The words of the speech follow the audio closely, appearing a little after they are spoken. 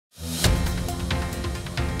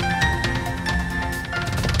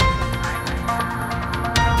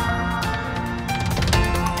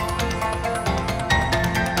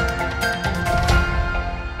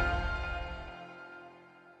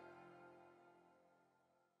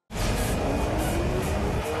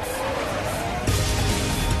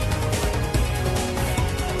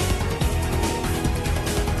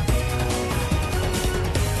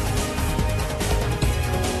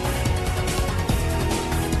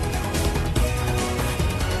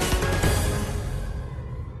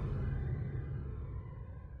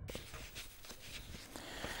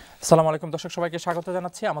আসসালামু আলাইকুম দর্শক, সবাইকে স্বাগত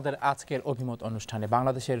জানাচ্ছি আমাদের আজকের অভিমত অনুষ্ঠানে।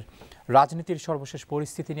 বাংলাদেশের রাজনীতির সর্বশেষ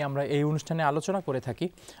পরিস্থিতি নিয়ে আমরা এই অনুষ্ঠানে আলোচনা করে থাকি।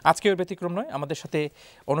 আজকেও ব্যতিক্রম নয়। আমাদের সাথে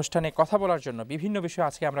অনুষ্ঠানে কথা বলার জন্য বিভিন্ন বিষয়ে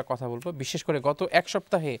আজকে আমরা কথা বলবো। বিশেষ করে গত এক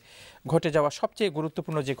সপ্তাহে ঘটে যাওয়া সবচেয়ে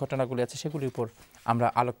গুরুত্বপূর্ণ যে ঘটনাগুলি আছে সেগুলির উপর আমরা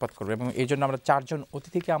আলোকপাত করব এবং এই জন্য আমরা 4 জন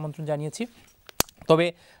অতিথিকে আমন্ত্রণ জানিয়েছি। তবে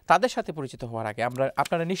তাদের সাথে পরিচিত হওয়ার আগে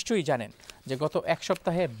আপনারা নিশ্চয়ই জানেন যে গত এক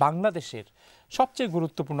সপ্তাহে বাংলাদেশের সবচেয়ে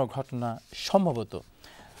গুরুত্বপূর্ণ ঘটনা সম্ভবত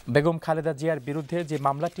বেগম খালেদা জিয়ার বিরুদ্ধে যে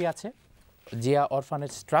মামলাটি আছে, জিয়া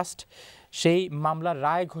অরফানেজ ট্রাস্ট, সেই মামলার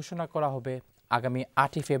রায় ঘোষণা করা হবে আগামী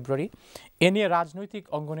 8ই ফেব্রুয়ারি। এ নিয়ে রাজনৈতিক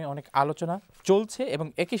অঙ্গনে অনেক আলোচনা চলছে এবং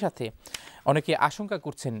একই সাথে অনেকে আশঙ্কা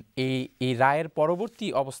করছেন এই রায়ের পরবর্তী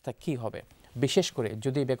অবস্থা কী হবে, বিশেষ করে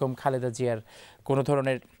যদি বেগম খালেদা জিয়ার কোনো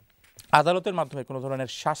ধরনের আদালতের মাধ্যমে কোনো ধরনের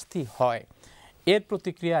শাস্তি হয়। এর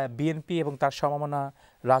প্রতিক্রিয়া বিএনপি এবং তার সমমনা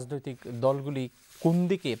রাজনৈতিক দলগুলি কোন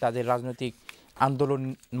দিকে তাদের রাজনৈতিক আন্দোলন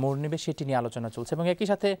মোড় নেবে সেটি নিয়ে আলোচনা চলছে এবং একই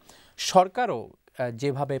সাথে সরকারও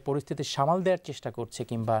যেভাবে পরিস্থিতি সামাল দেওয়ার চেষ্টা করছে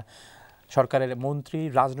কিংবা সরকারের মন্ত্রী,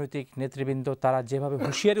 রাজনৈতিক নেতৃবৃন্দ তারা যেভাবে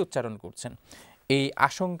হুঁশিয়ারি উচ্চারণ করছেন, এই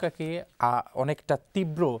আশঙ্কাকে অনেকটা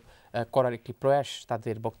তীব্র করার একটি প্রয়াস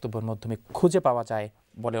তাদের বক্তব্যের মাধ্যমে খুঁজে পাওয়া যায়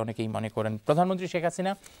বলে অনেকেই মনে করেন। প্রধানমন্ত্রী শেখ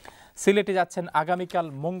হাসিনা সিলেটে যাচ্ছেন আগামীকাল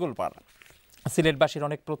মঙ্গলবার। সিলেটবাসীর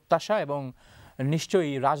অনেক প্রত্যাশা এবং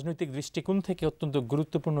নিশ্চয়ই রাজনৈতিক দৃষ্টিকোণ থেকে অত্যন্ত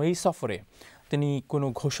গুরুত্বপূর্ণ এই সফরে তিনি কোনো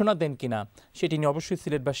ঘোষণা দেন কিনা সেটি নিয়ে অবশ্যই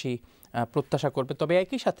সিলেটবাসী প্রত্যাশা করবে। তবে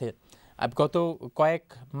একই সাথে গত কয়েক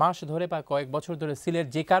মাস ধরে বা কয়েক বছর ধরে সিলেট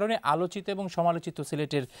যে কারণে আলোচিত এবং সমালোচিত,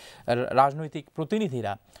 সিলেটের রাজনৈতিক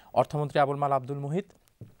প্রতিনিধিরা অর্থমন্ত্রী আবুল মাল আব্দুল মুহিত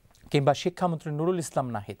কিংবা শিক্ষামন্ত্রী নুরুল ইসলাম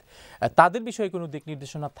নাহিদ, তাদের বিষয়ে কোনো দিক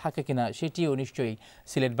নির্দেশনা থাকে কিনা সেটিও নিশ্চয়ই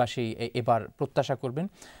সিলেটবাসী এবার প্রত্যাশা করবেন।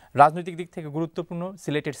 রাজনৈতিক দিক থেকে গুরুত্বপূর্ণ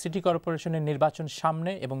সিলেটের সিটি কর্পোরেশনের নির্বাচন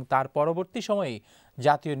সামনে এবং তার পরবর্তী সময়ে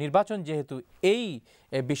জাতীয় নির্বাচন, যেহেতু এই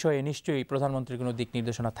বিষয়ে নিশ্চয়ই প্রধানমন্ত্রীর কোনো দিক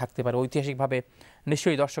নির্দেশনা থাকতে পারে। ঐতিহাসিকভাবে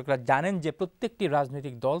নিশ্চয়ই দর্শকরা জানেন যে প্রত্যেকটি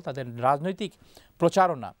রাজনৈতিক দল তাদের রাজনৈতিক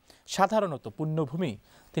প্রচারণা সাধারণত পুণ্যভূমি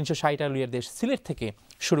 360 আলুয়ের দেশ সিলেট থেকে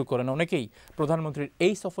শুরু করেন। অনেকেই প্রধানমন্ত্রীর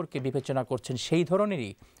এই সফরকে বিবেচনা করছেন সেই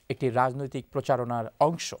ধরনেরই একটি রাজনৈতিক প্রচারণার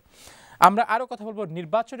অংশ। আমরা আরও কথা বলবো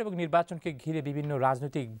নির্বাচন এবং নির্বাচনকে ঘিরে বিভিন্ন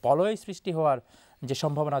রাজনৈতিক বলয় সৃষ্টি হওয়ার যে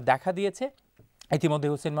সম্ভাবনা দেখা দিয়েছে। ইতিমধ্যে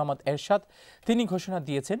হোসেন মোহাম্মদ এরশাদ তিনি ঘোষণা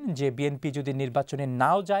দিয়েছেন যে বিএনপি যদি নির্বাচনে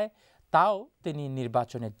নাও যায় তাও তিনি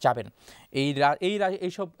নির্বাচনে যাবেন।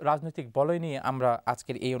 এইসব রাজনৈতিক বলয় নিয়ে আমরা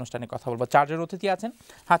আজকের এই অনুষ্ঠানে কথা বলবো। 4 জন অতিথি আছেন।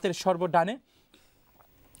 হাতের সর্বডানে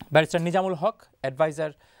ব্যারিস্টার নিজামুল হক,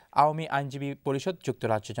 অ্যাডভাইজার আওয়ামী আইনজীবী পরিষদ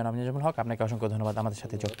যুক্তরাজ্য। জনাব নিজামুল হক, আপনাকে অসংখ্য ধন্যবাদ আমাদের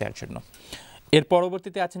সাথে যোগ দেওয়ার জন্য। এর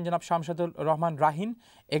পরবর্তীতে আছেন জনাব শামসাদুর রহমান রাহিন,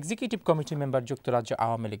 এক্সিকিউটিভ কমিটি মেম্বার যুক্তরাজ্য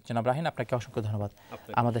আওয়ামী লীগ। জনাব রাহিন, আপনাকে অসংখ্য ধন্যবাদ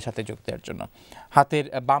আমাদের সাথে যোগ দেওয়ার জন্য। হাতের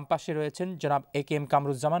বাম পাশে রয়েছেন জনাব এ.কে.এম.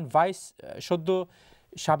 কামরুজ্জামান, সদ্য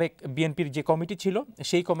সাবেক বিএনপির যে কমিটি ছিল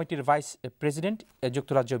সেই কমিটির ভাইস প্রেসিডেন্ট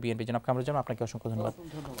যুক্তরাজ্য বিএনপি। জনাব কামরুজ্জামান, আপনাকে অসংখ্য ধন্যবাদ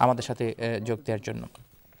আমাদের সাথে যোগ দেওয়ার জন্য।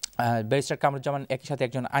 ব্যারিস্টার কামরুজ্জামান একই সাথে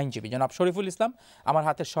একজন আইনজীবী। জনাব শরীফুল ইসলাম আমার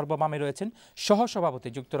হাতের সর্ববামে রয়েছেন, সহসভাপতি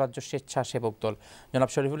যুক্তরাজ্য স্বেচ্ছাসেবক দল। জনাব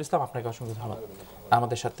শরীফুল ইসলাম, আপনাকে অসংখ্য ধন্যবাদ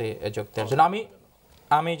আমাদের সাথে যোগ দেওয়ার জন্য।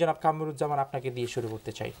 আমি জনাব কামরুজ্জামান আপনাকে দিয়ে শুরু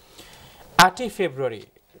করতে চাই। 8ই ফেব্রুয়ারি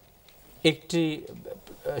একটি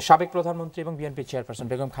সাবেক প্রধানমন্ত্রী এবং বিএনপি চেয়ারপারসন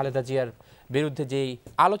বেগম খালেদা জিয়ার বিরুদ্ধে যেই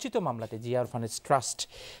আলোচিত মামলাটি জিয়া অরফানেজ ট্রাস্ট,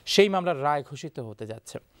 সেই মামলার রায় ঘোষিত হতে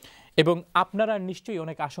যাচ্ছে এবং আপনারা নিশ্চয়ই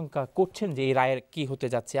অনেক আশঙ্কা করছেন যে এই রায়ের কি হতে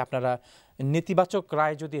যাচ্ছে। আপনারা নেতিবাচক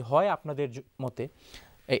রায় যদি হয় আপনাদের মতে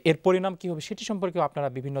এর পরিণাম কি হবে সেটি সম্পর্কেও আপনারা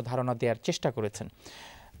বিভিন্ন ধারণা দেওয়ার চেষ্টা করেছেন।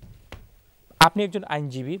 আপনি একজন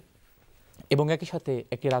আইনজীবী এবং একই সাথে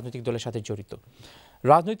একটি রাজনৈতিক দলের সাথে জড়িত।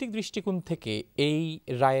 রাজনৈতিক দৃষ্টিকোণ থেকে এই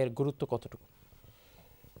রায়ের গুরুত্ব কতটুকু?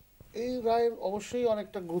 এই রায়ের অবশ্যই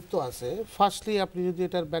অনেকটা গুরুত্ব আছে। ফার্স্টলি আপনি যদি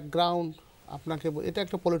এটার ব্যাকগ্রাউন্ড আপনাকে, এটা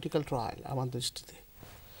একটা পলিটিক্যাল ট্রায়াল আমার দৃষ্টিতে।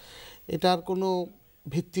 এটার কোনো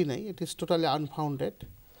ভিত্তি নেই, ইট ইজ টোটালি আনফাউন্ডেড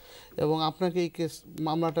এবং আপনাকে এই কেস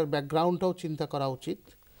মামলাটার ব্যাকগ্রাউন্ডটাও চিন্তা করা উচিত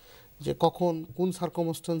যে কখন কোন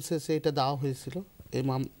সার্কমস্টেন্সেসে এটা দেওয়া হয়েছিল,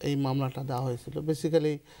 এই মামলাটা দেওয়া হয়েছিল।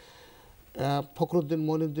 বেসিক্যালি ফখরুদ্দিন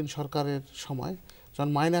মঈনুদ্দিন সরকারের সময় যখন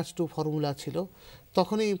 -2 ফর্মুলা ছিল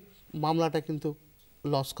তখনই মামলাটা কিন্তু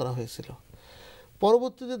লস করা হয়েছিল।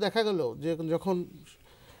 পরবর্তীতে দেখা গেল যে যখন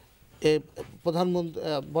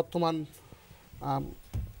বর্তমান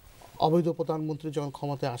অবৈধ প্রধানমন্ত্রী যখন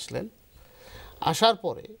ক্ষমতায় আসলেন, আসার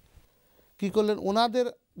পরে কী করলেন, ওনাদের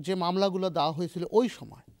যে মামলাগুলো দেওয়া হয়েছিল ওই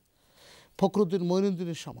সময় ফখরুদ্দিন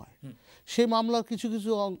মঈনুদ্দিনের সময়, সেই মামলার কিছু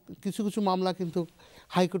কিছু মামলা কিন্তু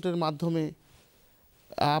হাইকোর্টের মাধ্যমে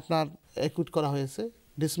আপনার একুইট করা হয়েছে,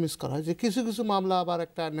 ডিসমিস করা হয়েছে। কিছু কিছু মামলা আবার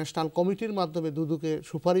একটা ন্যাশনাল কমিটির মাধ্যমে দুদকের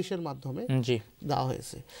সুপারিশের মাধ্যমে দেওয়া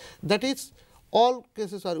হয়েছে। That is all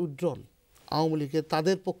cases R withdrawn Awami লীগের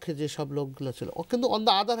তাদের পক্ষে যেসব লোকগুলো ছিল, কিন্তু অন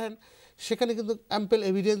দ্য আদার হ্যান্ড সেখানে কিন্তু অ্যাম্পেল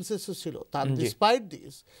এভিডেন্সেসও ছিল। তার ডিসপাইট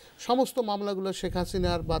দিস সমস্ত মামলাগুলো শেখ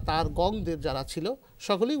হাসিনার বা তার গংদের যারা ছিল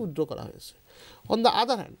সকলেই উইথড্র করা হয়েছে। অন দ্য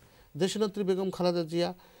আদার হ্যান্ড দেশনেত্রী বেগম খালেদা জিয়া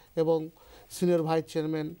এবং সিনিয়র ভাইস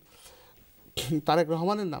চেয়ারম্যান তারেক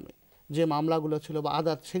রহমানের নামে যে মামলাগুলো ছিল বা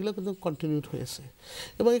আদার, সেগুলো কিন্তু কন্টিনিউড হয়েছে।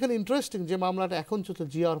 এবং এখানে ইন্টারেস্টিং যে মামলাটা এখন চলছে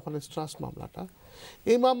জিয়া অরফানেজ ট্রাস্ট মামলাটা,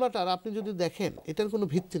 এই মামলাটার আপনি যদি দেখেন এটার কোনো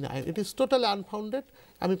ভিত্তি নাই, ইট ইজ টোটালি আনফাউন্ডেড।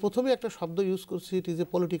 আমি প্রথমেই একটা শব্দ ইউজ করছি, it is a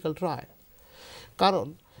political trial. কারণ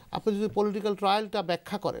আপনি যদি পলিটিক্যাল ট্রায়ালটা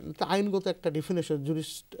ব্যাখ্যা করেন, তা আইনগত একটা ডিফিনেশন,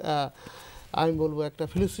 আমি বলবো একটা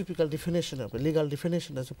ফিলোসফিক্যাল ডিফিনেশন হবে, লিগাল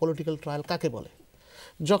ডিফিনেশন আছে পলিটিক্যাল ট্রায়াল কাকে বলে।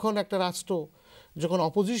 যখন একটা রাষ্ট্র যখন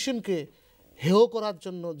অপোজিশনকে হেয় করার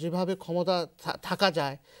জন্য যেভাবে ক্ষমতা থাকা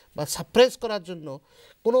যায় বা সাপ্রেস করার জন্য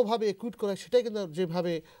কোনোভাবে একুইট করা, সেটাই কিন্তু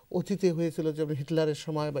যেভাবে অতীতে হয়েছিল, যেমন হিটলারের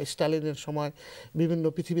সময় বা স্টালিনের সময় বিভিন্ন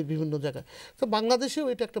পৃথিবীর বিভিন্ন জায়গায়। তো বাংলাদেশেও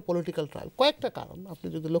এটা একটা পলিটিক্যাল ট্রায়াল। কয়েকটা কারণ আপনি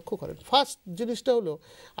যদি লক্ষ্য করেন। ফার্স্ট জিনিসটা হলো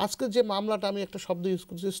আজকে যে মামলাটা আমি একটা শব্দ ইউজ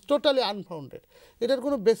করছি, টোটালি আনফাউন্ডেড, এটার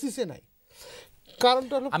কোনো বেসিসে নাই।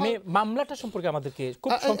 কারণটা হলো, আমি মামলাটা সম্পর্কে আমাদেরকে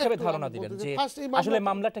খুব সংক্ষেপে ধারণা দিবেন যে আসলে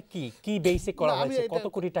মামলাটা কি বেসে করা হয়েছে, কত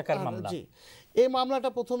কোটি টাকার মামলা। জি, এই মামলাটা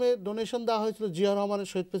প্রথমে ডোনেশন দেওয়া হয়েছিল জিয়া রহমানের,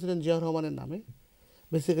 শহীদ প্রেসিডেন্ট জিয়া রহমানের নামে,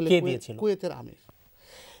 বেসিক্যালি কুয়েতের আমির,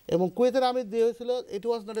 এবং কুয়েতের আমির দিয়ে হয়েছিল। ইট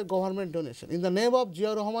was not a government donation, in the name of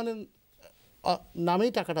Zia রহমানের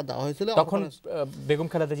নামেই টাকাটা দেওয়া হয়েছিল। তখন বেগম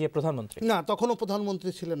খালেদা জিয়া প্রধানমন্ত্রী না, তখনও প্রধানমন্ত্রী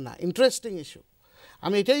ছিলেন না। Interesting issue.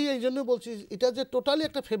 আমি এটাই এই জন্য বলছি, এটা যে টোটালি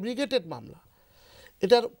একটা ফেব্রিকেটেড মামলা,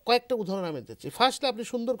 এটার কয়েকটা উদাহরণ আমি দিচ্ছি। ফার্স্টলি আপনি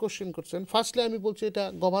সুন্দর কোশ্চেন করছেন। ফার্স্টলি আমি বলছি এটা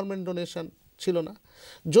গভর্নমেন্ট ডোনেশন ছিল না।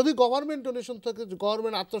 যদি গভর্নমেন্ট ডোনেশন থাকে,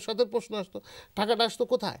 গভর্নমেন্ট আত্মসাতের প্রশ্ন আসতো, টাকাটা আসতো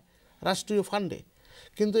কোথায়? রাষ্ট্রীয় ফান্ডে।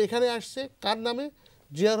 কিন্তু এখানে আসছে কার নামে?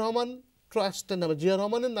 জিয়া রহমান ট্রাস্টের নামে, জিয়া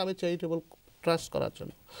রহমানের নামে চ্যারিটেবল ট্রাস্ট করার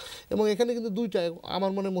জন্য। এবং এখানে কিন্তু দুইটা,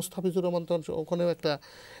 আমার মনে মোস্তাফিজুর রহমান, ওখানেও একটা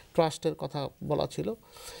ট্রাস্টের কথা বলা ছিল।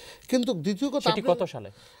 কিন্তু দ্বিতীয় কথা, কত সালে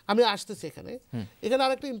আমি আসতেছি এখানে। এখানে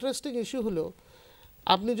আরেকটা ইন্টারেস্টিং ইস্যু হলো,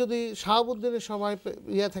 আপনি যদি শাহাবুদ্দিনের সময়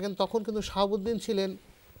থাকেন, তখন কিন্তু শাহাবুদ্দিন ছিলেন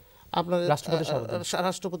আপনার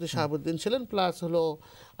রাষ্ট্রপতি শাহাবুদ্দিন ছিলেন, প্লাস হলো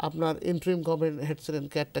আপনার ইন্টারিম গভর্নমেন্ট হেড ছিলেন,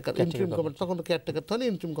 কেয়ারটেকার ইন্টারিম গভর্নমেন্ট, তখন কেয়ারটেকার তখন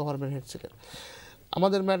ইন্টারিম গভর্নমেন্ট হেড ছিলেন।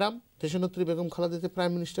 আমাদের ম্যাডাম দেশনেত্রী বেগম খালেদা জিয়া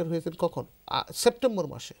প্রাইম মিনিস্টার হয়েছেন কখন? সেপ্টেম্বর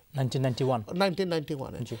মাসে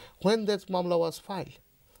 1991 when that মামলা ওয়াজ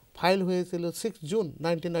ফাইল হয়েছিল 6 জুন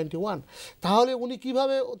 1991। তাহলে উনি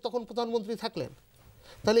কিভাবে তখন প্রধানমন্ত্রী থাকলেন?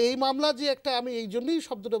 তাহলে এই মামলা যে একটা, আমি এই জন্যই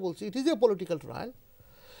শব্দটা বলছি, it is a political trial.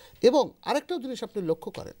 এবং আরেকটাও জিনিস আপনি লক্ষ্য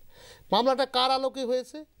করেন, মামলাটা কার আলোকে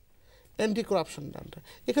হয়েছে? Anti corruption ডানটা।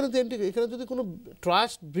 এখানে তো এখানে যদি কোনো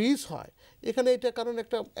ট্রাস্ট ব্রিজ হয়, এখানে এটা কারণ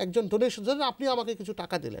একজন ডোনেশন, ধরেন আপনি আমাকে কিছু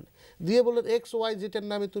টাকা দিলেন, দিয়ে বললেন XY যেটার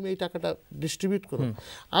নামে তুমি এই টাকাটা ডিস্ট্রিবিউট করো।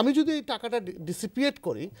 আমি যদি এই টাকাটা ডিসিপিয়েট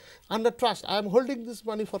করি under trust, I am holding this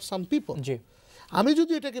money for some people, আমি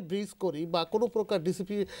যদি এটাকে ব্রিজ করি বা কোনো প্রকার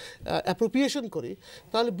অ্যাপ্রোপ্রিয়েশন করি,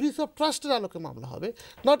 তাহলে ব্রিজ অফ ট্রাস্টের আলোকে মামলা হবে,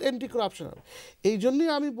 নট অ্যান্টি করাপশন। এই জন্যই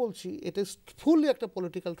আমি বলছি এটা ফুললি একটা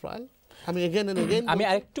পলিটিক্যাল ট্রায়াল। আমি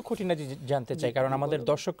আরেকটু খুঁটিনাটি জানতে চাই, কারণ আমাদের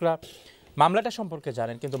দর্শকরা মামলাটা সম্পর্কে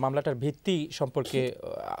জানেন, কিন্তু মামলাটার ভিত্তি সম্পর্কে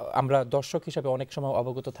আমরা দর্শক হিসাবে অনেক সময়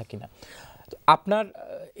অবগত থাকি না। আপনার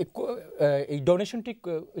এই ডোনেশনটি,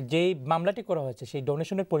 যে মামলাটি করা হয়েছে, সেই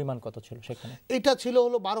ডোনেশনের পরিমাণ কত ছিল সেখানে? এটা ছিল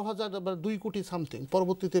হলো 12,000 2 কোটি সামথিং,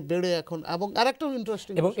 পরবর্তীতে বেড়ে এখন। এবং আরেকটাও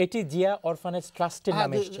ইন্টারেস্টিং, এবং এটি জিয়া অরফানেজ ট্রাস্টের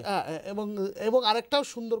নামে এসেছে। এবং আরেকটাও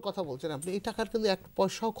সুন্দর কথা বলছেন আপনি, এই টাকার কিন্তু এক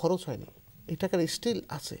পয়সাও খরচ হয়নি, এই টাকার স্টিল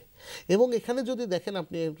আছে। এবং এখানে যদি দেখেন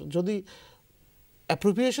আপনি, যদি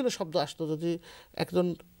অ্যাপ্রোপ্রিয়েশনের শব্দ আসতো, যদি একজন,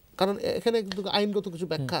 কারণ এখানে কিন্তু আইনগত কিছু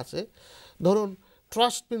ব্যাখ্যা আছে, ধরুন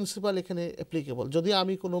ট্রাস্ট প্রিন্সিপাল এখানে অ্যাপ্লিকেবল। যদি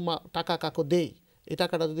আমি কোনো টাকা কাকো দেই, এই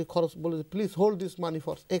টাকাটা যদি খরচ বলে please hold this money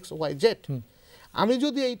for XYZ, আমি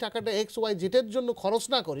যদি এই টাকাটা XYZ এর জন্য খরচ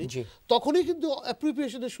না করি, তখনই কিন্তু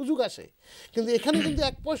অ্যাপ্রোপ্রিয়েশনের সুযোগ আসে। কিন্তু এখানে কিন্তু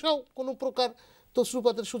এক পয়সাও কোনো প্রকার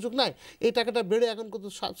তসরুপাতের সুযোগ নাই। এই টাকাটা বেড়ে এখন কত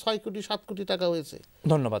 6 কোটি 7 কোটি টাকা হয়েছে।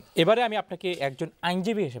 ধন্যবাদ। এবারে আমি আপনাকে একজন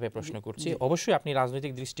আইনজীবী হিসেবে প্রশ্ন করছি, অবশ্যই আপনি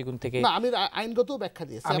রাজনৈতিক দৃষ্টিকোণ থেকে, না আমি আইনগত ব্যাখ্যা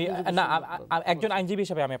দিয়েছি, আমি না একজন আইনজীবী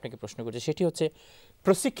হিসেবে আমি আপনাকে প্রশ্ন করছি, সেটি হচ্ছে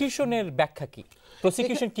প্রসিকিউশনের ব্যাখ্যা কি?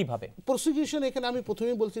 প্রসিকিউশন কিভাবে? প্রসিকিউশন এখানে আমি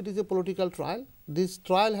প্রথমেই বলছি it is a political trial. This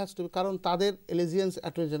trial has to, কারণ তাদের এলিজিয়েন্স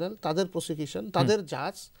অ্যাটর্নি জেনারেল, তাদের প্রসিকিউশন, তাদের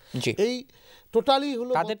জাজ, এই টোটালি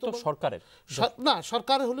হলো তাদের তো সরকারের না,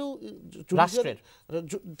 সরকার হলেও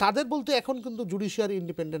তাদের বলতে এখন কিন্তু জুডিশিয়ারি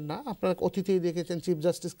ইন্ডিপেন্ডেন্ট না। আপনারা অতীতেই দেখেছেন চিফ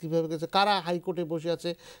জাস্টিস কীভাবে গেছে, কারা হাইকোর্টে বসে আছে,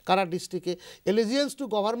 কারা ডিস্ট্রিক্টে। এলিজিয়েন্স টু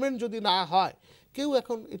গভর্নমেন্ট যদি না হয়, কেউ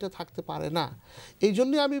এখন এটা থাকতে পারে না। এই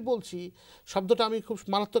জন্যই আমি বলছি, শব্দটা আমি খুব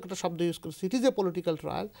মারাত্মক একটা শব্দ ইউজ করছি, it is a political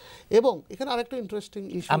trial. এবং এখানে আরেকটা ইন্টারেস্টিং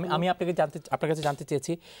ইস্যু, আমি আপনার কাছে জানতে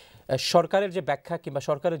চেয়েছি সরকারের যে ব্যাখ্যা কিংবা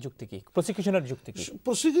সরকারের যুক্তি কি, প্রসিকিউশনের যুক্তি কি?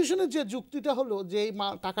 প্রসিকিউশনের যে যুক্তিটা হলো যে এই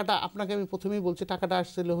টাকাটা, আপনাকে আমি প্রথমেই বলছি, টাকাটা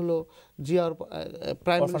আসছিল হলো জিয়ার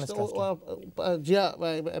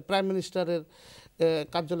প্রাইম মিনিস্টারের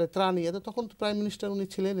কার্যালয়ে ত্রাণ নিয়ে, তখন তো প্রাইম মিনিস্টার উনি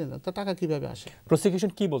ছিলেনই না, তা টাকা কিভাবে আসে?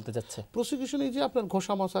 প্রসিকিউশন কি বলতে যাচ্ছে? প্রসিকিউশন এই যে আপনার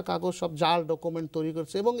ঘষামশা কাগজ সব জাল ডকুমেন্ট তৈরি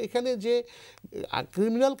করছে, এবং এখানে যে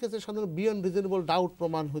ক্রিমিনাল কেসে সাধারণত বিয়ন্ড রিজনেবল ডাউট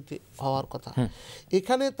প্রমাণ হওয়ার কথা,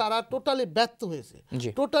 এখানে তারা টোটালি ব্যর্থ হয়েছে,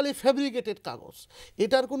 টোটালি ফ্যাব্রিকেটেড কাগজ,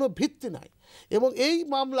 এটার কোনো ভিত্তি নাই। এবং এই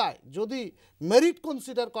মামলায় যদি মেরিট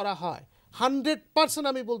কনসিডার করা হয় 100%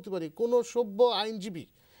 আমি বলতে পারি কোনো সভ্য আইনজীবী,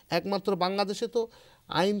 একমাত্র বাংলাদেশে তো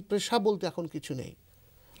আইন পেশা বলতে এখন কিছু নেই,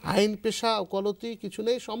 আইন পেশা ওকালতি কিছু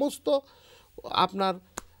নেই, সমস্ত আপনার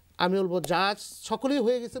আমি বলবো জাজ সকলেই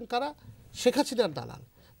হয়ে গেছেন কারা? শেখ হাসিনার দালাল।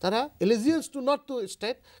 তারা allegiance to not to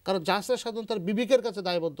state, কারণ জাজরা সাধারণত তার বিবেকের কাছে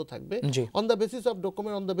দায়বদ্ধ থাকবে on the basis of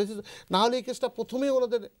document, on the basis, না হলে এই কেসটা প্রথমেই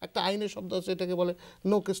ওনাদের একটা আইনের শব্দ আছে, এটাকে বলে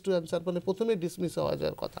নো কেস টু অ্যান্সার, মানে প্রথমেই ডিসমিস হওয়া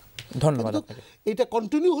যাওয়ার কথা। ধন্যবাদ। এটা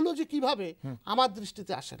কন্টিনিউ হলো যে কিভাবে আমার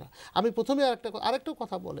দৃষ্টিতে আসে না। আমি প্রথমে আরেকটা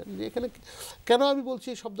কথা বলেন যে এখানে কেন আমি বলছি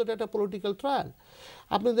এই শব্দটা একটা পলিটিক্যাল ট্রায়াল।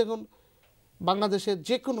 আপনি দেখুন বাংলাদেশের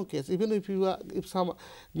যে কোনো কেস, ইভেন ইফ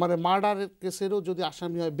মানে মার্ডারের কেসেরও যদি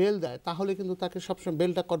আসামি হয় বেল দেয়, তাহলে কিন্তু তাকে সবসময়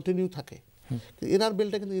বেলটা কন্টিনিউ থাকে। এনার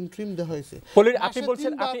বেলটা কিন্তু ইন্ট্রিম দেওয়া হয়েছে।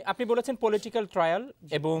 আপনি বলেছেন পলিটিক্যাল ট্রায়াল,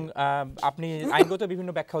 এবং আপনি আইনগত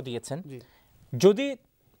বিভিন্ন ব্যাখ্যাও দিয়েছেন। যদি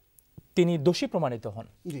তিনি দোষী প্রমাণিত হন,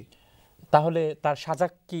 তাহলে তার সাজা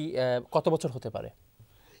কি কত বছর হতে পারে?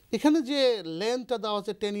 এখানে যে লেন্থটা দেওয়া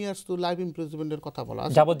আছে 10 ইয়ার্স টু লাইফ ইমপ্রিজনমেন্টের কথা বলা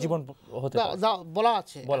আছে, যাবজ্জীবন হতে বলা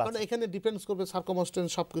আছে। কারণ এখানে ডিপেন্ডস করবে সার্কামস্টেন্স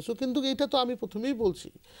সবকিছু, কিন্তু এটা তো আমি প্রথমেই বলছি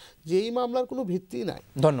যে এই মামলার কোনো ভিত্তি নাই।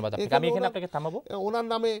 ধন্যবাদ। আমি এখানে আপনাকে থামাবো। ওনার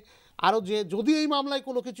নামে আরো যে যদি এই মামলায়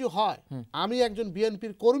কোনো কিছু হয়, আমি একজন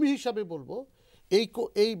বিএনপির কর্মী হিসাবে বলবো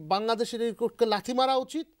এই বাংলাদেশের এই কোর্টকে লাথি মারা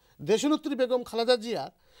উচিত। দেশনেত্রী বেগম খালেদা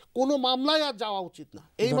জিয়ার কোনো মামলায় আর যাওয়া উচিত না।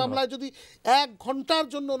 এই মামলায় যদি 1 ঘন্টার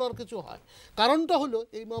জন্য ওনার কিছু হয়, কারণটা হলো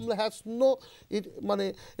এই মামলা হ্যাজ নো, মানে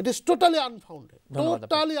it is totally unfounded,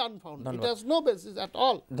 totally unfounded, it has no basis at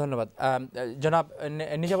all. ধন্যবাদ। জনাব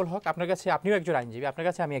নিজামুল হক, আপনার কাছে, আপনিও একজন আইনজীবী, আপনার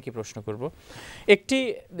কাছে আমি একই প্রশ্ন করব। একটি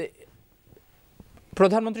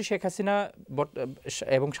প্রধানমন্ত্রী শেখ হাসিনা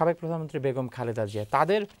এবং সাবেক প্রধানমন্ত্রী বেগম খালেদা জিয়া,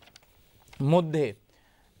 তাদের মধ্যে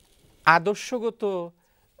আদর্শগত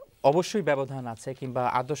অবশ্যই ব্যবধান আছে কিংবা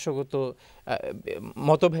আদর্শগত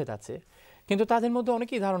মতভেদ আছে, কিন্তু তাদের মধ্যে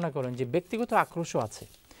অনেকেই ধারণা করেন যে ব্যক্তিগত আক্রোশও আছে,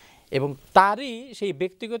 এবং তারই সেই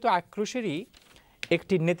ব্যক্তিগত আক্রোশেরই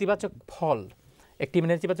একটি নেতিবাচক ফল, একটি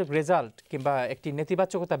নেতিবাচক রেজাল্ট কিংবা একটি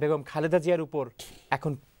নেতিবাচকতা বেগম খালেদা জিয়ার উপর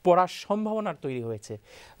এখন পড়ার সম্ভাবনার তৈরি হয়েছে।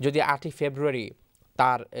 যদি 8ই ফেব্রুয়ারি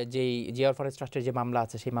তার যেই জিয়া ফরেস্ট ট্রাস্টের যে মামলা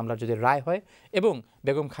আছে সেই মামলার যদি রায় হয় এবং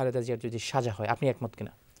বেগম খালেদা জিয়ার যদি সাজা হয়, আপনি একমত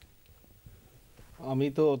কিনা? আমি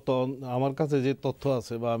তো আমার কাছে যে তথ্য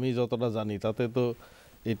আছে বা আমি যতটা জানি তাতে তো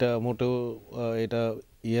এটা মোটেও এটা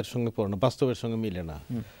ইয়ের সঙ্গে পড়ে না, বাস্তবের সঙ্গে মিলে না।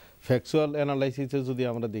 ফ্যাকচুয়াল অ্যানালাইসিসে যদি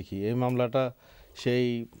আমরা দেখি, এই মামলাটা সেই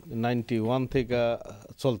 91 থেকে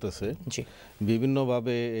চলতেছে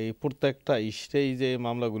বিভিন্নভাবে। এই প্রত্যেকটা স্টেজে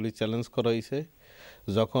মামলাগুলি চ্যালেঞ্জ করা হয়েছে।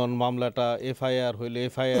 যখন মামলাটা এফআইআর হইলে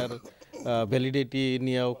এফআইআর ভ্যালিডিটি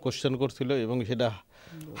নিয়েও কোশ্চেন করছিল, এবং সেটা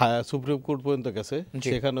সুপ্রিম কোর্ট পর্যন্ত গেছে,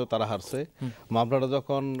 সেখানেও তারা হারছে। মামলাটা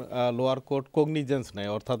যখন লোয়ার কোর্ট কগনিজেন্স নেয়,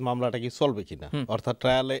 অর্থাৎ মামলাটা কি চলবে কিনা, অর্থাৎ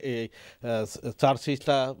ট্রায়ালে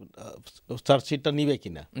চার্জশিটটা নিবে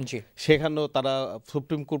কিনা, সেখানেও তারা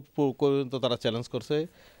সুপ্রিম কোর্ট পর্যন্ত তারা চ্যালেঞ্জ করছে,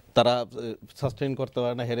 তারা সাস্টেইন করতে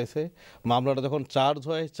পারে না, হেরেছে। মামলাটা যখন চার্জ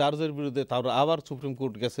হয়, চার্জের বিরুদ্ধে তারা আবার সুপ্রিম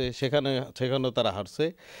কোর্ট গেছে, সেখানেও তারা হারছে।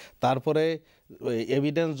 তারপরে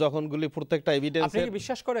এভিডেন্স যখনগুলি, প্রত্যেকটা এভিডেন্স, আপনি কি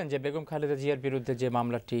বিশ্বাস করেন যে বেগম খালেদা জিয়ার বিরুদ্ধে যে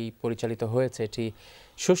মামলাটি পরিচালিত হয়েছে এটি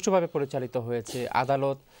সুষ্ঠুভাবে পরিচালিত হয়েছে?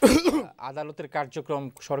 আদালতের কার্যক্রম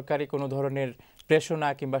সরকারি কোনো ধরনের প্রেষণা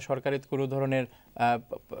কিংবা সরকারি কোনো ধরনের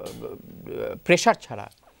প্রেশার ছাড়া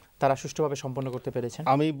তারা সুষ্ঠুভাবে সম্পন্ন করতে পেরেছেন?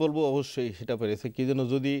 আমি বলবো অবশ্যই সেটা পেরেছে। কি যেন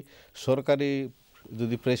যদি সরকারি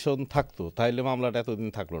প্রেশন থাকতো তাহলে মামলাটা এতদিন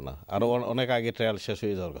থাকলো না, আরো অনেক আগে ট্রায়াল শেষ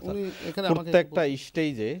হয়ে যাওয়ার কথা। প্রত্যেকটা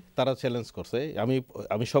স্টেজে তারা চ্যালেঞ্জ করছে।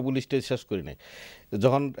 আমি সবগুলি স্টেজ শেষ করি নাই।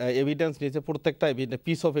 যখন এভিডেন্স নিয়েছে, প্রত্যেকটা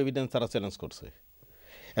পিস অফ এভিডেন্স তারা চ্যালেঞ্জ করছে,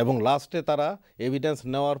 এবং লাস্টে তারা এভিডেন্স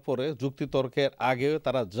নেওয়ার পরে যুক্তিতর্কের আগেও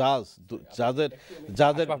তারা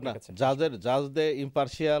জাজদের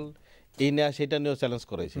ইম্পার্শিয়াল এই নিয়ে সেটা নিয়েও চ্যালেঞ্জ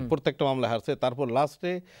করেছে, প্রত্যেকটা মামলা হারছে। তারপর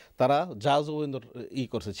লাস্টে তারা জাজ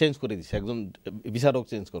করছে, চেঞ্জ করে দিচ্ছে, একজন বিচারক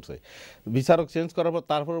চেঞ্জ করছে। বিচারক চেঞ্জ করার পর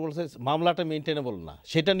তারপরে বলছে মামলাটা মেনটেনেবল না,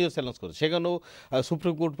 সেটা নিয়েও চ্যালেঞ্জ করছে। সেখানেও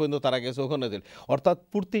সুপ্রিম কোর্ট পর্যন্ত তারা গেছে, ওখানে দিল। অর্থাৎ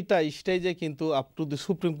প্রতিটা স্টেজে কিন্তু up to the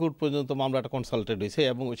supreme court পর্যন্ত মামলাটা কনসাল্টেড হয়েছে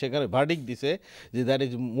এবং সেখানে ভার্ডিক্ট দিছে যে there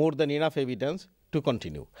is more than enough evidence to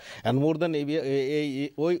continue and more than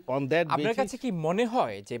ওই অন দ্যাট। আপনার কাছে কি মনে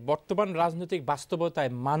হয় যে বর্তমান রাজনৈতিক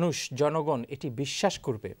বাস্তবতায় মানুষ, জনগণ এটি বিশ্বাস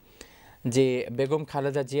করবে যে বেগম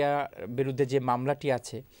খালেদা জিয়া বিরুদ্ধে যে মামলাটি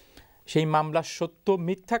আছে সেই মামলার সত্য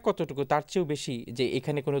মিথ্যা কতটুকু, তার চেয়েও বেশি যে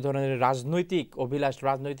এখানে কোনো ধরনের রাজনৈতিক অভিলাষ,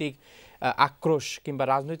 রাজনৈতিক আক্রোশ কিংবা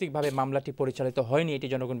রাজনৈতিকভাবে মামলাটি পরিচালিত হয়নি, এটি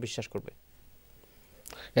জনগণ বিশ্বাস করবে?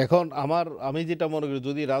 এখন আমি যেটা মনে করি,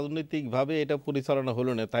 যদি রাজনৈতিকভাবে এটা পরিচালনা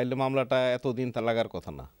হলো না, তাহলে মামলাটা এতদিন তা লাগার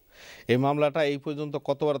কথা না। এই মামলাটা এই পর্যন্ত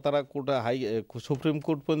কতবার তারা সুপ্রিম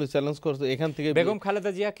কোর্ট পর্যন্ত চ্যালেঞ্জ করছে। এখান থেকে বেগম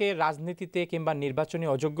খালেদা জিয়াকে রাজনীতিতে কিংবা নির্বাচনে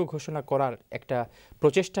অযোগ্য ঘোষণা করার একটা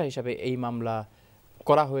প্রচেষ্টা হিসাবে এই মামলা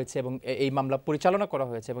করা হয়েছে এবং এই মামলা পরিচালনা করা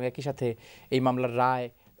হয়েছে এবং একই সাথে এই মামলার রায়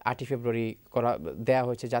 8 ফেব্রুয়ারি দেয়া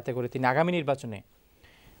হয়েছে যাতে করে তিনি আগামী নির্বাচনে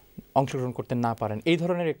অংশগ্রহণ করতে না পারেন। এই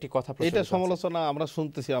ধরনের একটি কথা, এটা সমালোচনা আমরা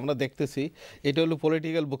শুনতেছি, আমরা দেখতেছি, এটা হলো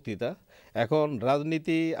পলিটিক্যাল বক্তৃতা। এখন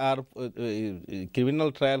রাজনীতি আর ক্রিমিনাল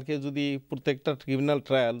ট্রায়ালকে যদি প্রত্যেকটা ক্রিমিনাল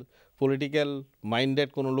ট্রায়াল পলিটিক্যাল মাইন্ডেড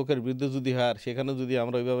কোনো লোকের বিরুদ্ধে যদি হয়, সেখানে যদি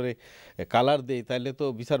আমরা ওইভাবে কালার দেই, তাহলে তো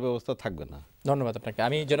বিচার ব্যবস্থা থাকবে না। ধন্যবাদ আপনাকে।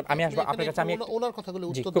 আমি আসবো আপনার কাছে। আমি ওনার কথাগুলো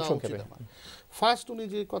উত্তর দেওয়া উচিত আমার। ফার্স্ট উনি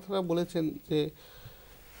যে কথাটা বলেছেন যে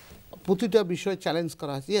প্রতিটা বিষয় চ্যালেঞ্জ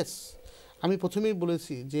করা হয়, ইয়েস, আমি প্রথমেই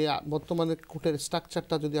বলেছি যে বর্তমানে কোর্টের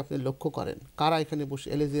স্ট্রাকচারটা যদি আপনি লক্ষ্য করেন, কারা এখানে বসে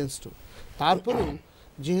এলিজেন্স টু, তারপরেও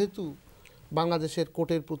যেহেতু বাংলাদেশের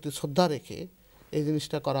কোর্টের প্রতি শ্রদ্ধা রেখে এই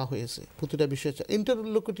জিনিসটা করা হয়েছে, প্রতিটা বিষয়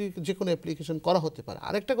ইন্টারলোকুটরি যে কোনো অ্যাপ্লিকেশন করা হতে পারে।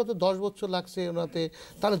 আরেকটা কথা, 10 বছর লাগছে ওনাতে,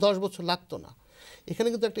 তাহলে 10 বছর লাগতো না। এখানে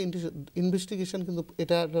কিন্তু একটা ইনভেস্টিগেশন কিন্তু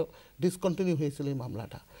এটা ডিসকন্টিনিউ হয়েছিল এই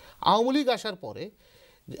মামলাটা। আওয়ামী লীগ আসার পরে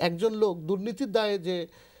একজন লোক দুর্নীতির দায়ে যে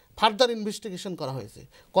ফার্দার ইনভেস্টিগেশন করা হয়েছে,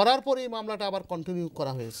 করার পরে এই মামলাটা আবার কন্টিনিউ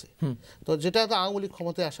করা হয়েছে। তো যেটা তো আওয়ামী লীগ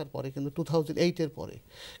ক্ষমতায় আসার পরে, কিন্তু 2008-এর পরে।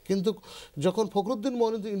 কিন্তু যখন ফখরুদ্দিন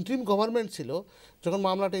মইনুদ্দিন ইন্টারিম গভর্নমেন্ট ছিল, যখন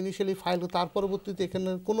মামলাটা ইনিশিয়ালি ফাইল, তার পরবর্তীতে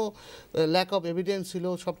এখানে কোনো ল্যাক অফ এভিডেন্স ছিল,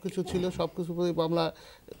 সব কিছু ছিল, সব কিছু মামলা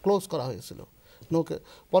ক্লোজ করা হয়েছিল।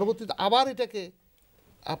 পরবর্তীতে আবার এটাকে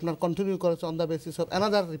আপনার কন্টিনিউ করেছে on the basis of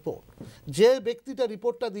another report. যে ব্যক্তিটা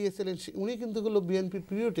রিপোর্টটা দিয়েছিলেন উনি কিন্তু হলো বিএনপির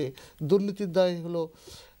পিরিয়ডে দুর্নীতির দায়ে হলো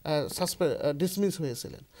ডিসমিস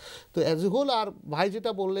হয়েছিলেন। তো অ্যাজ এ হোল, আর ভাই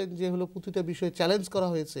যেটা বললেন যে হলো প্রতিটা বিষয়ে চ্যালেঞ্জ করা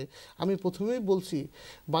হয়েছে, আমি প্রথমেই বলছি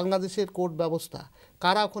বাংলাদেশের কোর্ট ব্যবস্থা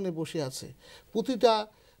কারা ওখানে বসে আছে, প্রতিটা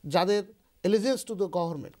যাদের এলিজেন্স টু দ্য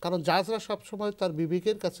গভর্নমেন্ট, কারণ জাজরা সবসময় তার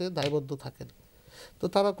বিবেকের কাছে দায়বদ্ধ থাকেন, তো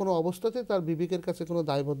তারা কোনো অবস্থাতে তার বিবেকের কাছে কোনো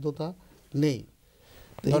দায়বদ্ধতা নেই।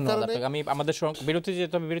 আমি আমাদের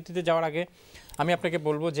বিরতিতে যাওয়ার আগে আমি আপনাকে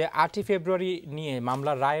বলবো যে 8 ফেব্রুয়ারি নিয়ে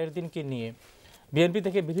মামলার রায়ের দিনকে নিয়ে বিএনপি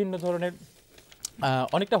থেকে বিভিন্ন ধরনের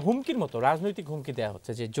অনেকটা হুমকির মতো রাজনৈতিক হুমকি দেওয়া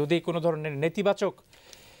হচ্ছে যে যদি কোনো ধরনের নেতিবাচক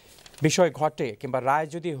বিষয় ঘটে কিংবা রায়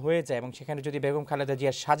যদি হয়ে যায় এবং সেখানে যদি বেগম খালেদা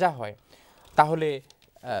জিয়ার সাজা হয় তাহলে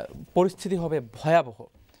পরিস্থিতি হবে ভয়াবহ।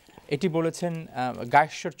 এটি বলেছেন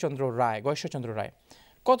গয়েশ্বরচন্দ্র রায়।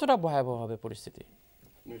 কতটা ভয়াবহ হবে পরিস্থিতি?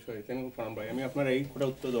 আমি আপনার এই কোটা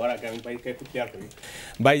উত্তর দেওয়ার আগে আমি ভাইকে একটু ক্লিয়ার করি।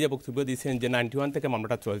 ভাই যে বক্তব্য দিয়েছেন যে 91 থেকে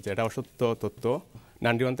মামলাটা চলছে, এটা অসত্য তথ্য।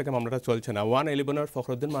 91 থেকে মামলাটা চলছে না। 111-এর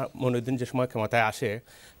ফখরুদ্দিন মইনুদ্দিন যে সময় ক্ষমতায় আসে,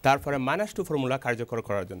 তারপরে -2 ফর্মুলা কার্যকর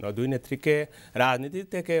করার জন্য, দুই নেত্রীকে রাজনীতি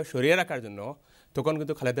থেকে সরিয়ে রাখার জন্য তখন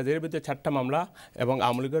কিন্তু খালেদা জিয়ার বিরুদ্ধে 4টা মামলা এবং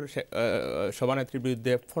আওয়ামী লীগের সভানেত্রীর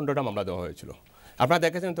বিরুদ্ধে 15টা মামলা দেওয়া হয়েছিল। আপনারা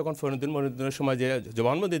দেখেছেন তখন ফখরুদ্দিন মইনুদ্দিনের সময় যে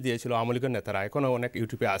জবানবন্দি দিয়েছিল আওয়ামী লীগের নেতারা, এখনও অনেক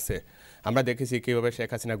ইউটিউবে আছে। আমরা দেখেছি কীভাবে শেখ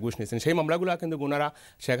হাসিনা ঘুষ নিয়েছেন। সেই মামলাগুলো কিন্তু ওনারা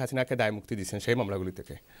শেখ হাসিনাকে দায় মুক্তি দিচ্ছেন সেই মামলাগুলি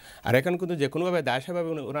থেকে। আর এখন কিন্তু যে কোনোভাবে দায়সাভাবে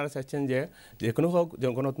ওনারা চাচ্ছেন যে কোনো হোক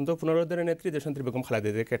গণতন্ত্র পুনরুদ্ধারের নেত্রী দেশনেত্রী বেগম খালেদা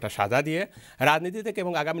জিয়াকে একটা সাজা দিয়ে রাজনীতি থেকে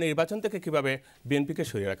এবং আগামী নির্বাচন থেকে কীভাবে বিএনপিকে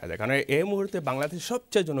সরিয়ে রাখা যায়। কারণ এই মুহূর্তে বাংলাদেশের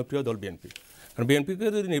সবচেয়ে জনপ্রিয় দল বিএনপি। কারণ বিএনপিকে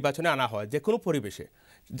যদি নির্বাচনে আনা হয় যে কোনো পরিবেশে,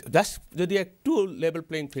 জাস্ট যদি একটু লেভেল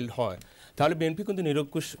প্লেইং ফিল্ড হয়, তাহলে বিএনপি কিন্তু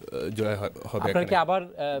নিরঙ্কুশ জয় হবে। আপনারা কি আবার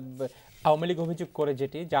আওয়ামী লীগ অভিযোগ করে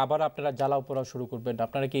যেটি যে আবার আপনারা জ্বালাও পোড়াও শুরু করবেন?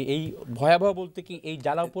 আপনারা কি এই ভয়াবহ বলতে কি এই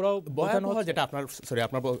জ্বালাও পোড়াও ভয়াবহ যেটা আপনার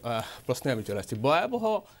আপনার প্রশ্নে আমি চলে আসছি, ভয়াবহ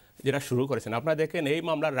যেটা শুরু করেছেন আপনারা দেখেন এই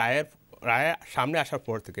মামলার রায় সামনে আসার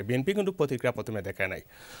পর থেকে বিএনপি কিন্তু প্রতিক্রিয়া প্রথমে দেখায় নাই।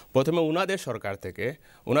 প্রথমে ওনাদের সরকার থেকে,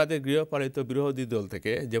 ওনাদের গৃহপালিত বিরোধী দল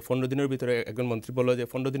থেকে যে 15 দিনের ভিতরে একজন মন্ত্রী বলল যে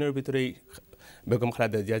 15 দিনের ভিতরেই বেগম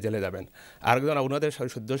খালেদা জিয়া জেলে যাবেন। আরেকজন ওনাদের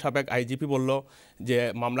সদ্য সাবেক আইজিপি বলল যে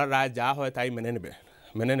মামলার রায় যা হয় তাই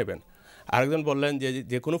মেনে নেবেন। আরেকজন বললেন যে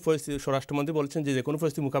যে কোনো পরিস্থিতি, স্বরাষ্ট্রমন্ত্রী বলছেন যে যে কোনো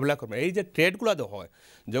পরিস্থিতি মোকাবিলা করবেন। এই যে ট্রেডগুলো হয়,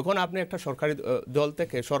 যখন আপনি একটা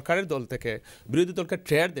সরকারের দল থেকে বিরোধী দলকে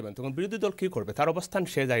ট্রেড দেবেন, তখন বিরোধী দল কী করবে? তার অবস্থান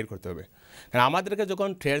সে জাহির করতে হবে। কারণ আমাদেরকে যখন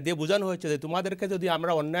ট্রেড দিয়ে বোঝানো হয়েছে যে তোমাদেরকে যদি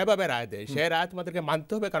আমরা অন্যায়ভাবে রায় দেয়, সেই রায় তোমাদেরকে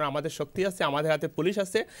মানতে হবে, কারণ আমাদের শক্তি আছে, আমাদের হাতে পুলিশ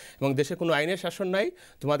আছে এবং দেশে কোনো আইনের শাসন নাই,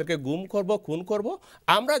 তোমাদেরকে গুম করব, খুন করব,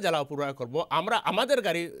 আমরা জ্বালাও পোড়া করব, আমরা আমাদের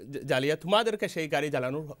গাড়ি জ্বালিয়ে তোমাদেরকে সেই গাড়ি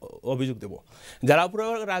জ্বালানোর অভিযোগ দেবো। জ্বালাও পোড়া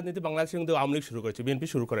রাজনীতি বাংলাদেশে কিন্তু আওয়ামী লীগ শুরু করেছে, বিএনপি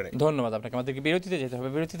শুরু করে নাই। ধন্যবাদ আপনাকে। আমাদেরকে বিরতিতে যেতে হবে।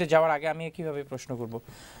 বিরতিতে যাওয়ার আগে আমি কীভাবে প্রশ্ন করব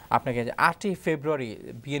আপনাকে, যে 8ই ফেব্রুয়ারি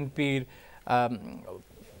বিএনপির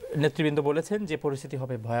নেতৃবৃন্দ বলেছেন যে পরিস্থিতি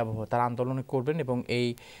হবে ভয়াবহ, তারা আন্দোলন করবেন এবং এই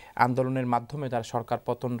আন্দোলনের মাধ্যমে তারা সরকার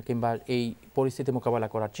পতন কিংবা এই পরিস্থিতি মোকাবেলা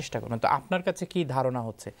করার চেষ্টা করবেন। তো আপনার কাছে কি ধারণা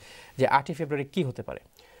হচ্ছে যে 8ই ফেব্রুয়ারি কি হতে পারে?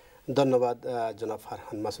 ধন্যবাদ জনাব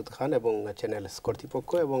ফারহান মাসুদ খান এবং চ্যানেল কর্তৃপক্ষ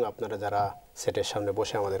এবং আপনারা যারা সেটের সামনে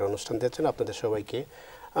বসে আমাদের অনুষ্ঠান দিচ্ছেন, আপনাদের সবাইকে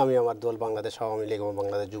আমি আমার দল বাংলাদেশ আওয়ামী লীগ এবং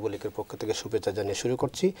বাংলাদেশ যুবলীগের পক্ষ থেকে শুভেচ্ছা জানিয়ে শুরু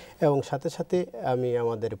করছি এবং সাথে সাথে আমি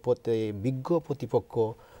আমাদের বিজ্ঞ প্রতিপক্ষ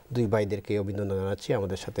দুই ভাইদেরকে অভিনন্দন জানাচ্ছি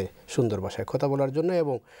আমাদের সাথে সুন্দর ভাষায় কথা বলার জন্য।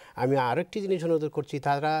 এবং আমি আরেকটি জিনিস অনুরোধ করছি,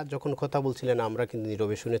 তারা যখন কথা বলছিলেন আমরা কিন্তু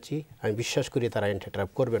নীরবে শুনেছি, আমি বিশ্বাস করি তারা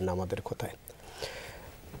ইন্টারাপ্ট করবেন না আমাদের কথায়।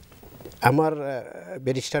 আমার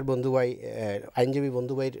ব্যারিস্টার বন্ধু ভাই, আইনজীবী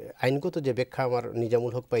বন্ধু ভাইয়ের আইনগত যে ব্যাখ্যা আমার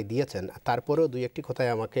নিজামুল হক ভাই দিয়েছেন, তারপরেও দুই একটি কথায়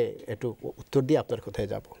আমাকে একটু উত্তর দিয়ে আপনার কথায়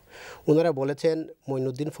যাব। ওনারা বলেছেন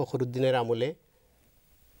মঈনুদ্দিন ফখরুদ্দিনের আমলে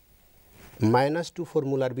 -2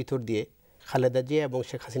 ফর্মুলার ভিতর দিয়ে খালেদা জিয়া এবং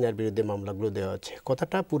শেখ হাসিনার বিরুদ্ধে মামলাগুলো দেওয়া হচ্ছে।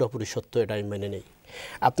 কথাটা পুরোপুরি সত্য, এটা আমি মেনে নেই।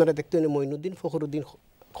 আপনারা দেখতে মঈনুদ্দিন ফখরুদ্দিন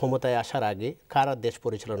ক্ষমতায় আসার আগে কারা দেশ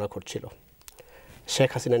পরিচালনা করছিল? শেখ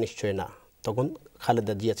হাসিনা নিশ্চয় না, তখন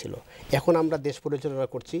খালেদা জিয়া ছিল। এখন আমরা দেশ পরিচালনা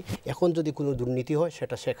করছি, এখন যদি কোনো দুর্নীতি হয়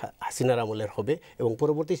সেটা শেখ হাসিনার আমলের হবে এবং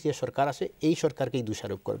পরবর্তী যে সরকার আসে এই সরকারকেই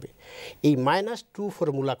দোষারোপ করবে। এই -2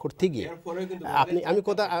 ফর্মুলা করতে গিয়ে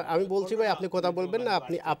আমি বলছি ভাই, আপনি কথা বলবেন না,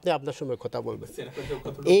 আপনি আপনার সময় কথা বলবেন।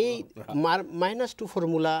 এই -2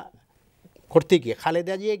 ফর্মুলা করতে গিয়ে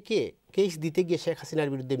খালেদা জিয়াকে কেস দিতে গিয়ে শেখ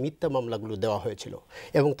হাসিনার বিরুদ্ধে মিথ্যা মামলাগুলো দেওয়া হয়েছিল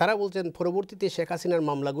এবং তারা বলছেন পরবর্তীতে শেখ হাসিনার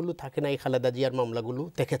মামলাগুলো থাকে না, এই খালেদা জিয়ার মামলাগুলো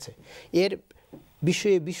দেখেছে। এর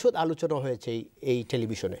বিষয়ে বিশদ আলোচনা হয়েছে এই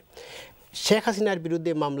টেলিভিশনে। শেখ হাসিনার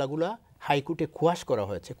বিরুদ্ধে মামলাগুলো হাইকোর্টে কোয়াশ করা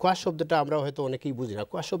হয়েছে। কোয়াশ শব্দটা আমরা হয়তো অনেকেই বুঝি না।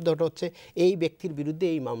 কোয়াশ শব্দটা হচ্ছে এই ব্যক্তির বিরুদ্ধে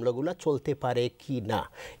এই মামলাগুলো চলতে পারে কি না।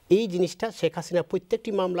 এই জিনিসটা শেখ হাসিনা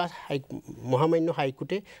প্রত্যেকটি মামলা মহামান্য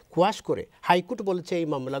হাইকোর্টে কোয়াশ করে হাইকোর্ট বলেছে এই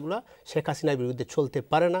মামলাগুলো শেখ হাসিনার বিরুদ্ধে চলতে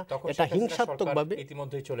পারে না, এটা হিংসাত্মকভাবে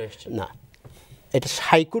ইতিমধ্যেই চলে এসেছে না, এটা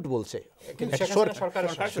হাইকোর্ট বলছে।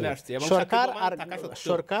 সরকার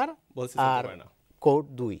আর কোর্ট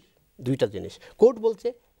দুইটা জিনিস। কোর্ট বলছে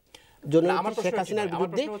শেখ হাসিনার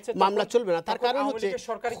বিরুদ্ধে মামলা চলবে না, তার কারণ হচ্ছে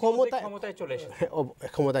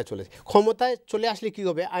ক্ষমতায় চলে আসলে কি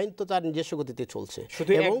হবে, আইন তো তার নিজস্ব গতিতে চলছে।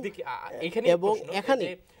 এবং এখানে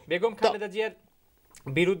বেগম খালেদা জিয়ার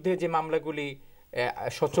বিরুদ্ধে যে মামলাগুলি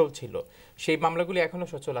সচল ছিল সেই মামলাগুলি এখনো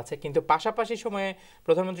সচল আছে, কিন্তু পাশাপাশি সময়ে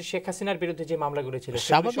প্রধানমন্ত্রী শেখ হাসিনার বিরুদ্ধে যে মামলাগুলি ছিল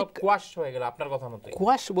সেগুলো সব কোয়াশ হয়ে গেল আপনার কথা মতো।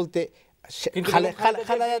 কোয়াশ বলতে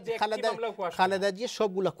খালেদা জিয়া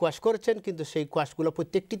সবগুলো কোয়াশ করেছেন, কিন্তু সেই কোয়াশগুলো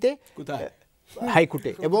প্রত্যেকটিতে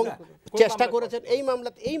হাইকোর্টে এবং চেষ্টা করেছেন এই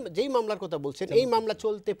যেই মামলার কথা বলছেন এই মামলা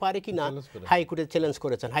চলতে পারে কিনা হাইকোর্টে চ্যালেঞ্জ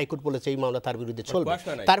করেছেন। হাইকোর্ট বলেছে এই মামলা তার বিরুদ্ধে চলবে,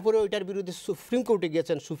 তারপরে ওইটার বিরুদ্ধে সুপ্রিম কোর্টে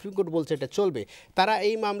গিয়েছেন, সুপ্রিম কোর্ট বলছে এটা চলবে। তারা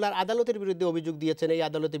এই মামলার আদালতের বিরুদ্ধে অভিযোগ দিয়েছেন, এই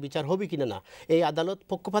আদালতে বিচার হবে কিনা না, এই আদালত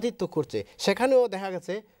পক্ষপাতিত্ব করছে। সেখানেও দেখা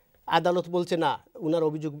গেছে আদালত বলছে না, উনার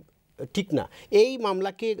অভিযোগ ঠিক না। এই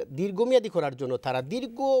মামলাকে দীর্ঘমেয়াদী করার জন্য তারা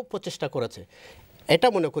দীর্ঘ প্রচেষ্টা করেছে। এটা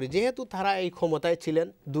মনে করি যেহেতু তারা এই ক্ষমতায় ছিলেন,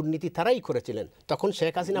 দুর্নীতি তারাই করেছিলেন, তখন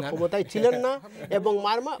শেখ হাসিনা ক্ষমতায় ছিলেন না এবং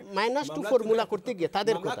 -2 ফর্মুলা করতে গিয়ে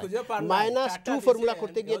তাদের কথা -2 ফর্মুলা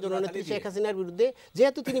করতে গিয়ে জননেত্রী শেখ হাসিনার বিরুদ্ধে,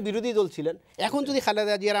 যেহেতু তিনি বিরোধী দল ছিলেন, এখন যদি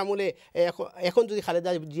খালেদা জিয়ার আমলে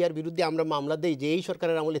খালেদা জিয়ার বিরুদ্ধে আমরা মামলা দেই যে এই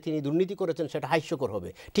সরকারের আমলে তিনি দুর্নীতি করেছেন, সেটা হাস্যকর হবে।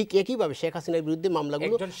 ঠিক একইভাবে শেখ হাসিনার বিরুদ্ধে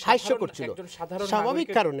মামলাগুলো হাস্যকর ছিল। স্বাভাবিক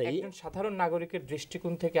কারণে একজন সাধারণ নাগরিকের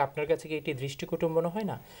দৃষ্টিকোণ থেকে আপনার কাছে কি এটি দৃষ্টিকটুম্ব মনে হয়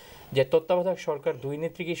না যে তত্ত্বাবধায়ক সরকার দুই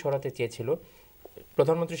নেত্রীকেই সরাতে চেয়েছিল,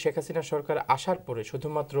 প্রধানমন্ত্রী শেখ হাসিনা সরকার আসার পরে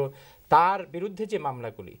শুধুমাত্র তার বিরুদ্ধে যে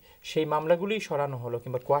মামলাগুলি সেই মামলাগুলি সরানো হলো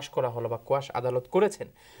কিংবা কোয়াশ করা হলো বা কোয়াশ আদালত করেছেন,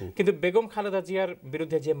 কিন্তু বেগম খালেদা জিয়ার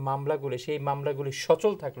বিরুদ্ধে যে মামলাগুলি সেই মামলাগুলি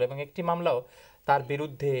সচল থাকলো এবং একটি মামলাও তার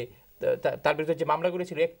বিরুদ্ধে যে মামলাগুলি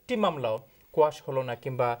ছিল একটি মামলাও কোয়াশ হলো না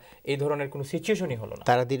কিংবা এই ধরনের কোনো সিচুয়েশনই হলো না।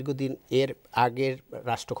 তারা দীর্ঘদিন এর আগের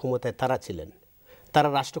রাষ্ট্র ক্ষমতায় তারা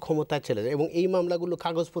রাষ্ট্র ক্ষমতায় ছিল এবং এই মামলাগুলো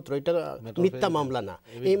কাগজপত্র, এটা মিথ্যা মামলা না।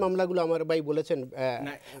 এই মামলাগুলো আমার ভাই বলেছেন,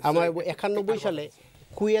 আমার 91 সালে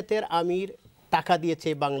কুয়েতের আমির টাকা দিয়েছে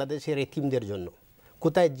বাংলাদেশের এতিমদের জন্য।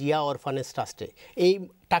 কোথায় জিয়া অরফানেজ ট্রাস্টে এই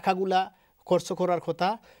টাকাগুলা খরচ করার কথা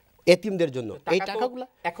এতিমদের জন্য। এই টাকাগুলা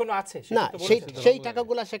এখনো আছে না, সেই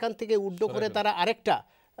টাকাগুলা সেখান থেকে উড্ড করে তারা আরেকটা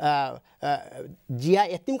জিয়া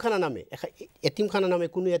এতিমখানা নামে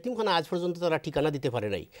কোনো এতিমখানা আজ পর্যন্ত তারা ঠিকানা দিতে পারে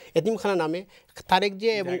নাই। এতিমখানা নামে তারেক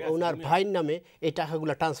জিয়া এবং ওনার ভাইয়ের নামে এই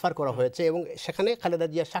টাকাগুলো ট্রান্সফার করা হয়েছে এবং সেখানে খালেদা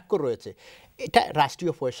জিয়া স্বাক্ষর রয়েছে। এটা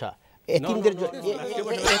রাষ্ট্রীয় পয়সা,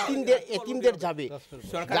 এতিমদের যাবে।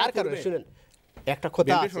 যার কারণে শুনেন একটা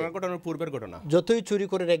কথা আছে, যতই চুরি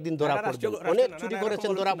করেন একদিন ধরা পড়বেন। অনেক চুরি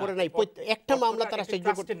করেছেন, ধরা পড়ে নাই। একটা মামলা তারা সহ্য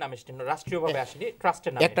করতে রাষ্ট্রীয়ভাবে আসেনি,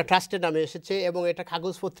 ট্রাস্টের নামে, একটা ট্রাস্টের নামে এসেছে এবং এটা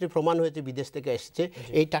কাগজপত্রে প্রমাণ হয়েছে বিদেশ থেকে এসেছে।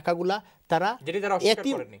 এই টাকাগুলা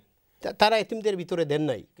তারা এতিমদের ভিতরে দেন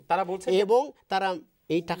নাই তারা বলছে, এবং তারা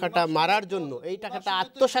এই টাকাটা মারার জন্য, এই টাকাটা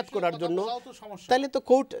আত্মসাৎ করার জন্য, তাহলে তো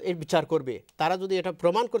কোর্ট এর বিচার করবে। তারা যদি এটা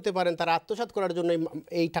প্রমাণ করতে পারেন তারা আত্মসাৎ করার জন্য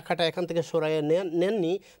এই টাকাটা এখান থেকে সরাইয়ে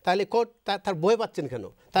নেননি, তাহলে কোর্ট তার ভয় পাচ্ছেন কেন?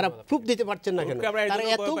 তারা প্রুফ দিতে পারছেন না কেন? তারা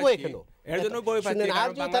এত ভয় কেন? আর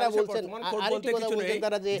যে তারা বলছেন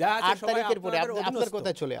তারা যে 8 তারিখের পরে, আপনার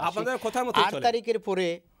কথা চলে আসে, 8 তারিখের পরে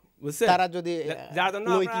তারা যদি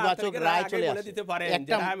নৈতিবাচক রায় চলে আসে,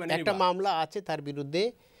 একটা মামলা আছে তার বিরুদ্ধে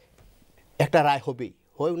একটা রায় হবেই,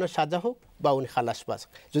 হয় উনার সাজা হোক বা উনি খালাস পাস।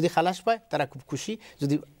 যদি খালাস পায় তারা খুব খুশি।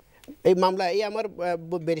 যদি এই মামলা, এই আমার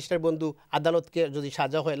ব্যারিস্টার বন্ধু আদালতকে যদি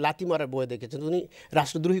সাজা হয়, লাথি মারার বই দেখেছেন, উনি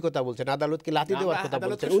রাষ্ট্রদ্রোহী কথা বলছেন, আদালতকে লাথি দেওয়ার কথা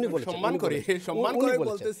বলছেন, উনি বলছেন,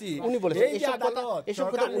 এসব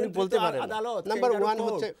কথা উনি বলতে পারেন। নাম্বার 1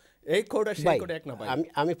 হচ্ছে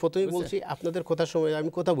আমি প্রথমেই বলছি আপনাদের কথার সময় আমি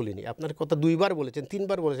কথা বলিনি, আপনার কথা 2 বার বলেছেন, 3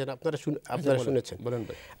 বার বলেছেন, আপনারা শুনেছেন।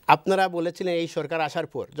 আপনারা বলেছিলেন এই সরকার আসার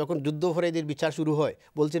পর যখন যুদ্ধাপরাধীদের বিচার শুরু হয়,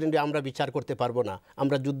 বলছিলেন যে আমরা বিচার করতে পারবো না,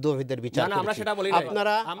 আমরা যুদ্ধাপরাধীদের বিচার করেছি।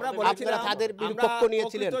 আপনারা তাদের পক্ষ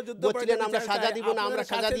নিয়েছিলেন, বলছিলেন আমরা সাজা দিব না, আমরা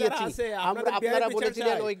সাজা দিয়েছি। আপনারা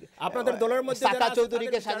বলেছিলেন ওই আপনাদের দলের মধ্যে সাকা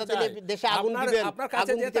চৌধুরীকে সাজা দিলে দেশে আগুন দিবেন,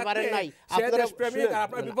 আগুন দিতে পারেন নাই।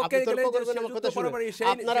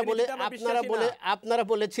 আপনারা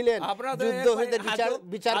বলেছিলেন যুদ্ধাপরাধীদের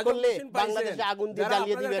বিচার করলে বাংলাদেশে আগুন দিয়ে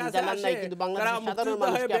জ্বালিয়ে দিবেন, জ্বালান নাই। কিন্তু বাংলাদেশের সাধারণ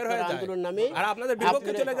মানুষকে আপনারা আন্দোলন নামে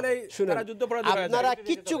আপনারা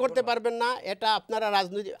কিচ্ছু করতে পারবেন না। এটা আপনারা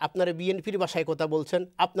রাজনৈতিক, আপনারা বিএনপির ভাষায় কথা বলছেন,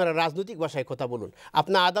 আপনারা রাজনৈতিক ভাষায় কথা বলুন।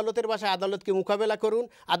 আপনার আদালতের ভাষায় আদালতকে মোকাবেলা করুন,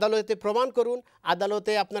 আদালতে প্রমাণ করুন।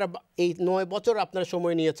 আদালতে আপনারা এই 9 বছর আপনারা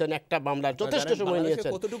সময় নিয়েছেন, একটা মামলার যথেষ্ট সময়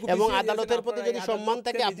নিয়েছেন, এবং আদালতের প্রতি যদি সম্মান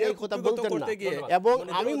থাকে আপনি এই কথা বলতেন না। এবং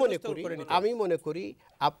আমি মনে করি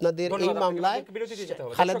আপনাদের এই মামলায়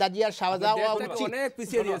খালেদা জিয়ার সাজা হওয়া উচিত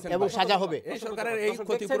এবং সাজা হবে। এই সরকারের এই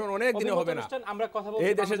ক্ষতিপূরণ অনেক দিনে হবে না। আমরা কথা বলছি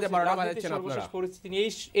এই দেশের যে 12টা বাজাচ্ছেন আপনারা, পরিস্থিতি নিয়ে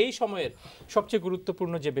এই সময়ের সবচেয়ে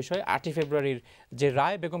গুরুত্বপূর্ণ যে বিষয় 8 ফেব্রুয়ারির যে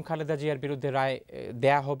রায়, বেগম খালেদা জিয়ার বিরুদ্ধে রায়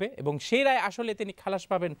দেয়া হবে এবং সেই রায় আসলে তিনি খালাস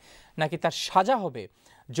পাবেন নাকি তার সাজা হবে,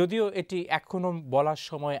 যদিও এটি এখনো বলার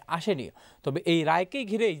সময় আসেনি। তবে এই রায়কেই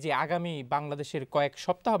ঘিরেই যে আগামী বাংলাদেশের কয়েক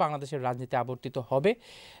সপ্তাহ বাংলাদেশের রাজনীতি আবর্তিত হবে,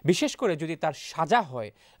 বিশেষ করে যদি তার সাজা হয়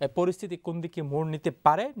পরিস্থিতি কোন দিকে মোড় নিতে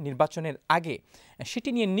পারে নির্বাচনের আগে, সেটি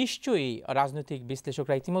নিয়ে নিশ্চয়ই রাজনৈতিক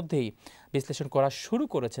বিশ্লেষকরা ইতিমধ্যেই বিশ্লেষণ করা শুরু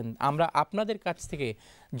করেছেন। আমরা আপনাদের কাছ থেকে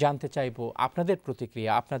জানতে চাইব আপনাদের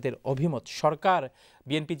প্রতিক্রিয়া, আপনাদের অভিমত। সরকার,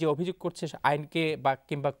 বিএনপি যে অভিযোগ করছে আইনকে বা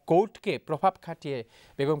কিংবা কোর্টকে প্রভাব খাটিয়ে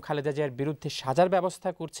বেগম খালেদা জিয়ার বিরুদ্ধে সাজার ব্যবস্থা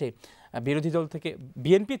করছে, বিরোধী দল থেকে,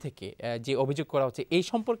 বিএনপি থেকে যে অভিযোগ করা হচ্ছে, এই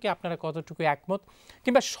সম্পর্কে আপনারা কতটুকু একমত?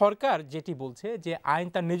 কিংবা সরকার যেটি বলছে যে আইন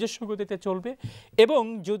তার নিজস্ব গতিতে চলবে এবং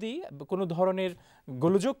যদি কোনো ধরনের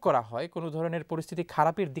গোলযোগ করা হয়, কোনো ধরনের পরিস্থিতি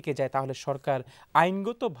খারাপের দিকে যায়, তাহলে সরকার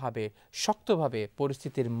আইনগতভাবে শক্তভাবে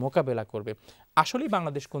পরিস্থিতির মোকাবেলা করবে। আসলেই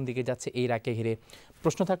বাংলাদেশ কোন দিকে যাচ্ছে এই রায়কে ঘিরে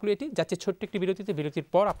প্রশ্ন থাকলো এটি। যাচ্ছে ছোট্ট একটি বিরতিতে, বিরতির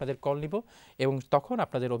পর আপনাদের কল নিব এবং তখন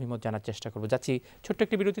আপনাদের অভিমত জানার চেষ্টা করব। যাচ্ছি ছোট্ট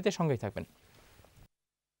একটি বিরতিতে, সঙ্গেই থাকবেন।